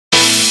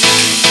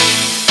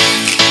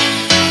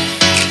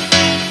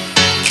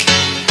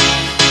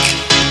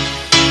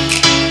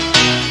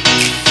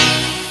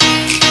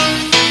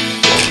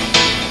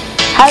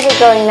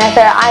going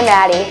Nipher. I'm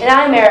Addie. And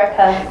I'm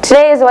Erica.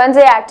 Today is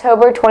Wednesday,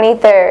 October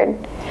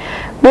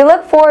 23rd. We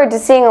look forward to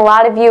seeing a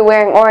lot of you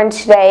wearing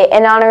orange today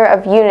in honor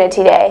of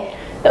Unity Day.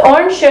 The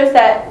orange shows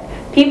that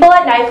people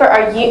at Nipher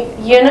are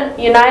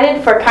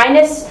united for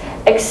kindness,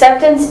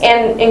 acceptance,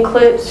 and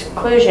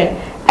inclusion.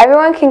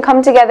 Everyone can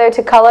come together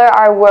to color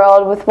our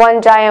world with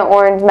one giant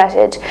orange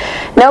message.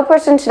 No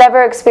person should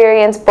ever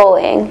experience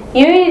bullying.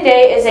 Unity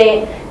Day is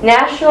a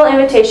national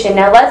invitation.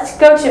 Now let's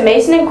go to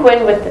Mason and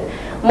Quinn with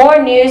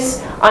more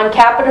news on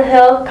Capitol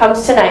Hill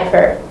comes to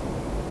Nipher.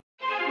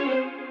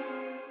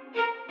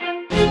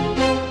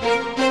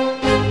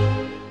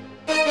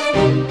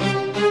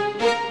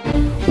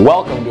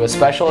 Welcome to a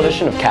special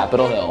edition of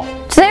Capitol Hill.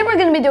 Today we're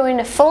going to be doing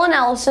a full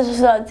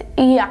analysis of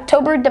the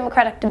October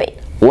Democratic debate.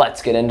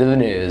 Let's get into the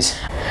news.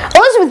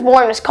 Elizabeth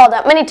Warren was called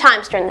out many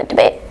times during the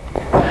debate.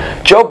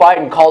 Joe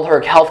Biden called her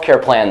health care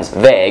plans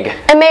vague.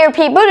 And Mayor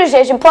Pete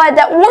Buttigieg implied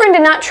that Warren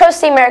did not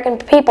trust the American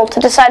people to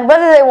decide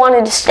whether they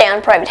wanted to stay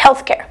on private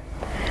health care.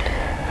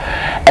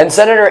 And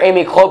Senator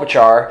Amy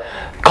Klobuchar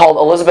called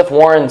Elizabeth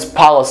Warren's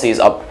policies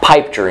a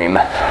pipe dream.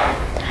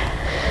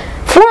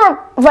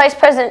 Former Vice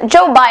President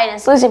Joe Biden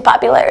is losing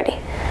popularity.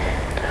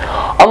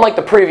 Unlike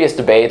the previous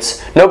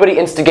debates, nobody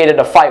instigated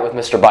a fight with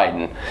Mr.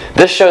 Biden.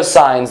 This shows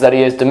signs that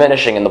he is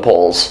diminishing in the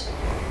polls.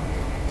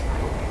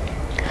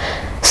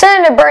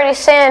 Senator Bernie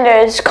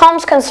Sanders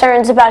calms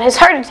concerns about his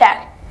heart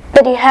attack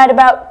that he had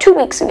about 2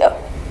 weeks ago.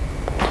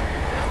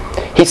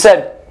 He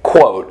said,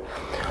 quote,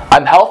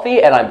 "I'm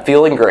healthy and I'm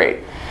feeling great."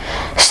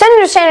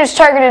 Senator Sanders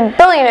targeted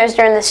billionaires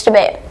during this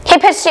debate. He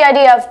pitched the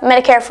idea of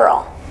Medicare for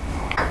all.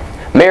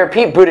 Mayor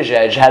Pete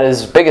Buttigieg had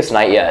his biggest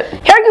night yet.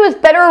 He argued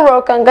with Beto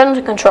O'Rourke on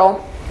gun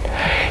control.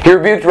 He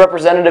rebuked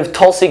Representative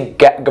Tulsi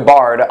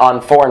Gabbard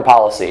on foreign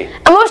policy.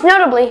 And most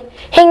notably,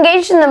 he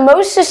engaged in the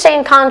most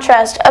sustained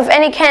contrast of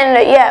any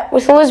candidate yet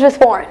with Elizabeth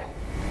Warren.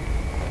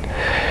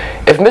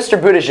 If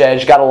Mr.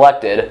 Buttigieg got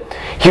elected,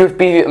 he would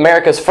be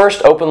America's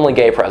first openly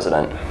gay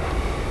president.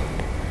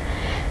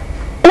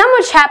 Not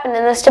much happened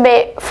in this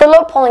debate for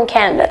low-polling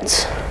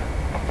candidates.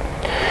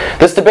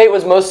 This debate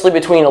was mostly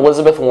between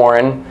Elizabeth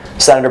Warren,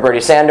 Senator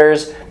Bernie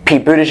Sanders,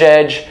 Pete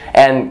Buttigieg,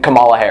 and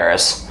Kamala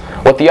Harris,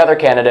 with the other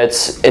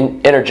candidates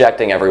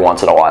interjecting every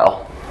once in a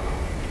while.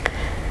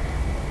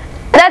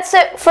 That's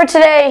it for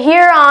today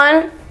here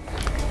on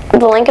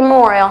the Lincoln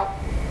Memorial.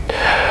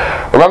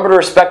 Remember to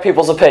respect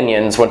people's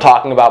opinions when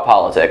talking about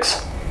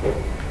politics.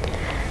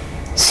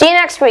 See you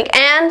next week,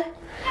 and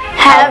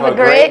have a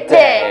great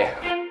day.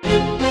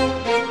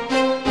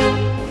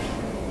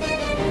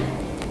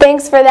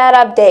 Thanks for that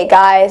update,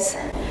 guys.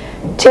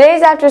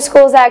 Today's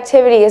after-schools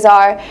activities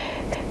are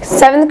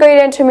 7th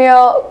grade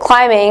intramural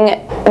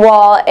climbing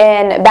wall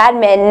and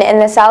badminton in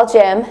the South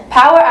Gym,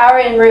 Power Hour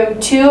in room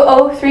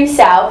 203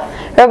 South,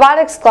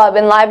 Robotics Club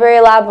in Library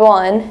Lab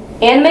 1,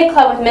 Anime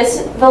Club with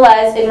Miss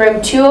Velez in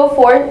room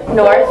 204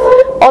 North,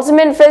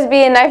 Ultimate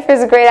Frisbee and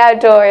Nipher's Great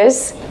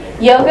Outdoors,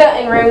 Yoga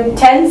in room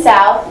 10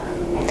 South,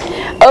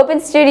 Open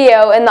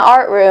Studio in the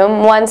Art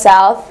Room 1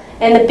 South,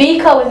 and the B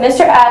Club with Miss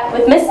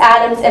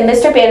Adams and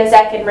Mr.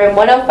 Banaszak in room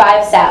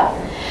 105 South.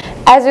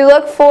 As we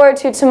look forward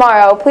to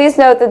tomorrow, please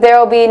note that there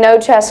will be no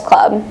chess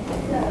club.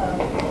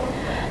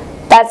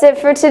 That's it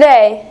for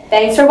today.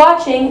 Thanks for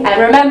watching,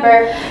 and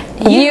remember,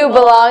 You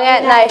belong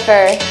at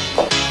Nipher.